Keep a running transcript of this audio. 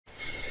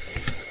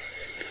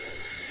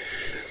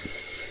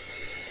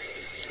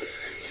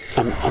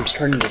I'm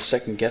starting to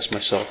second guess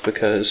myself,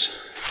 because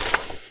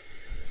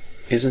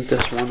isn't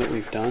this one that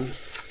we've done?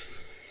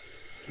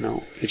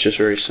 No, it's just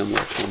very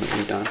similar to one that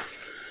we've done.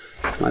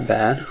 My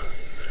bad.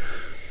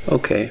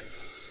 Okay.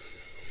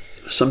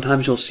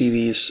 Sometimes you'll see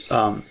these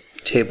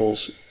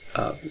tables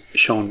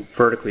shown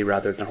vertically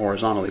rather than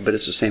horizontally, but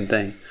it's the same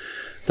thing.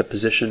 The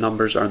position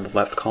numbers are in the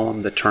left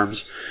column, the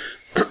terms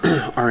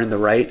are in the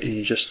right, and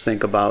you just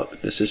think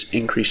about this is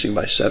increasing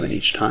by 7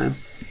 each time.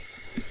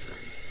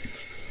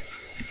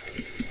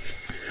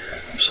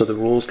 So the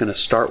rule is going to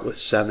start with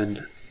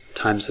 7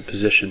 times the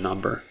position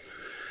number,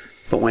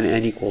 but when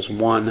n equals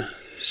 1,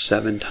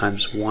 7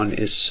 times 1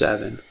 is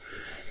 7,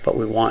 but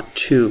we want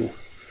 2,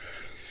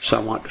 so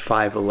I want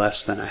 5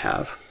 less than I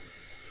have.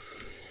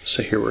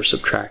 So here we're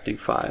subtracting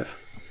 5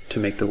 to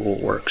make the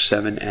rule work.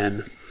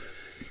 7n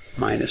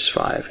minus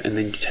 5, and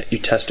then you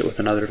test it with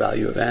another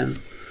value of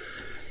n.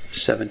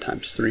 7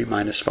 times 3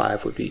 minus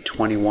 5 would be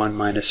 21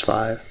 minus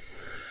 5.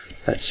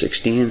 That's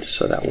 16,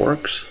 so that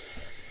works.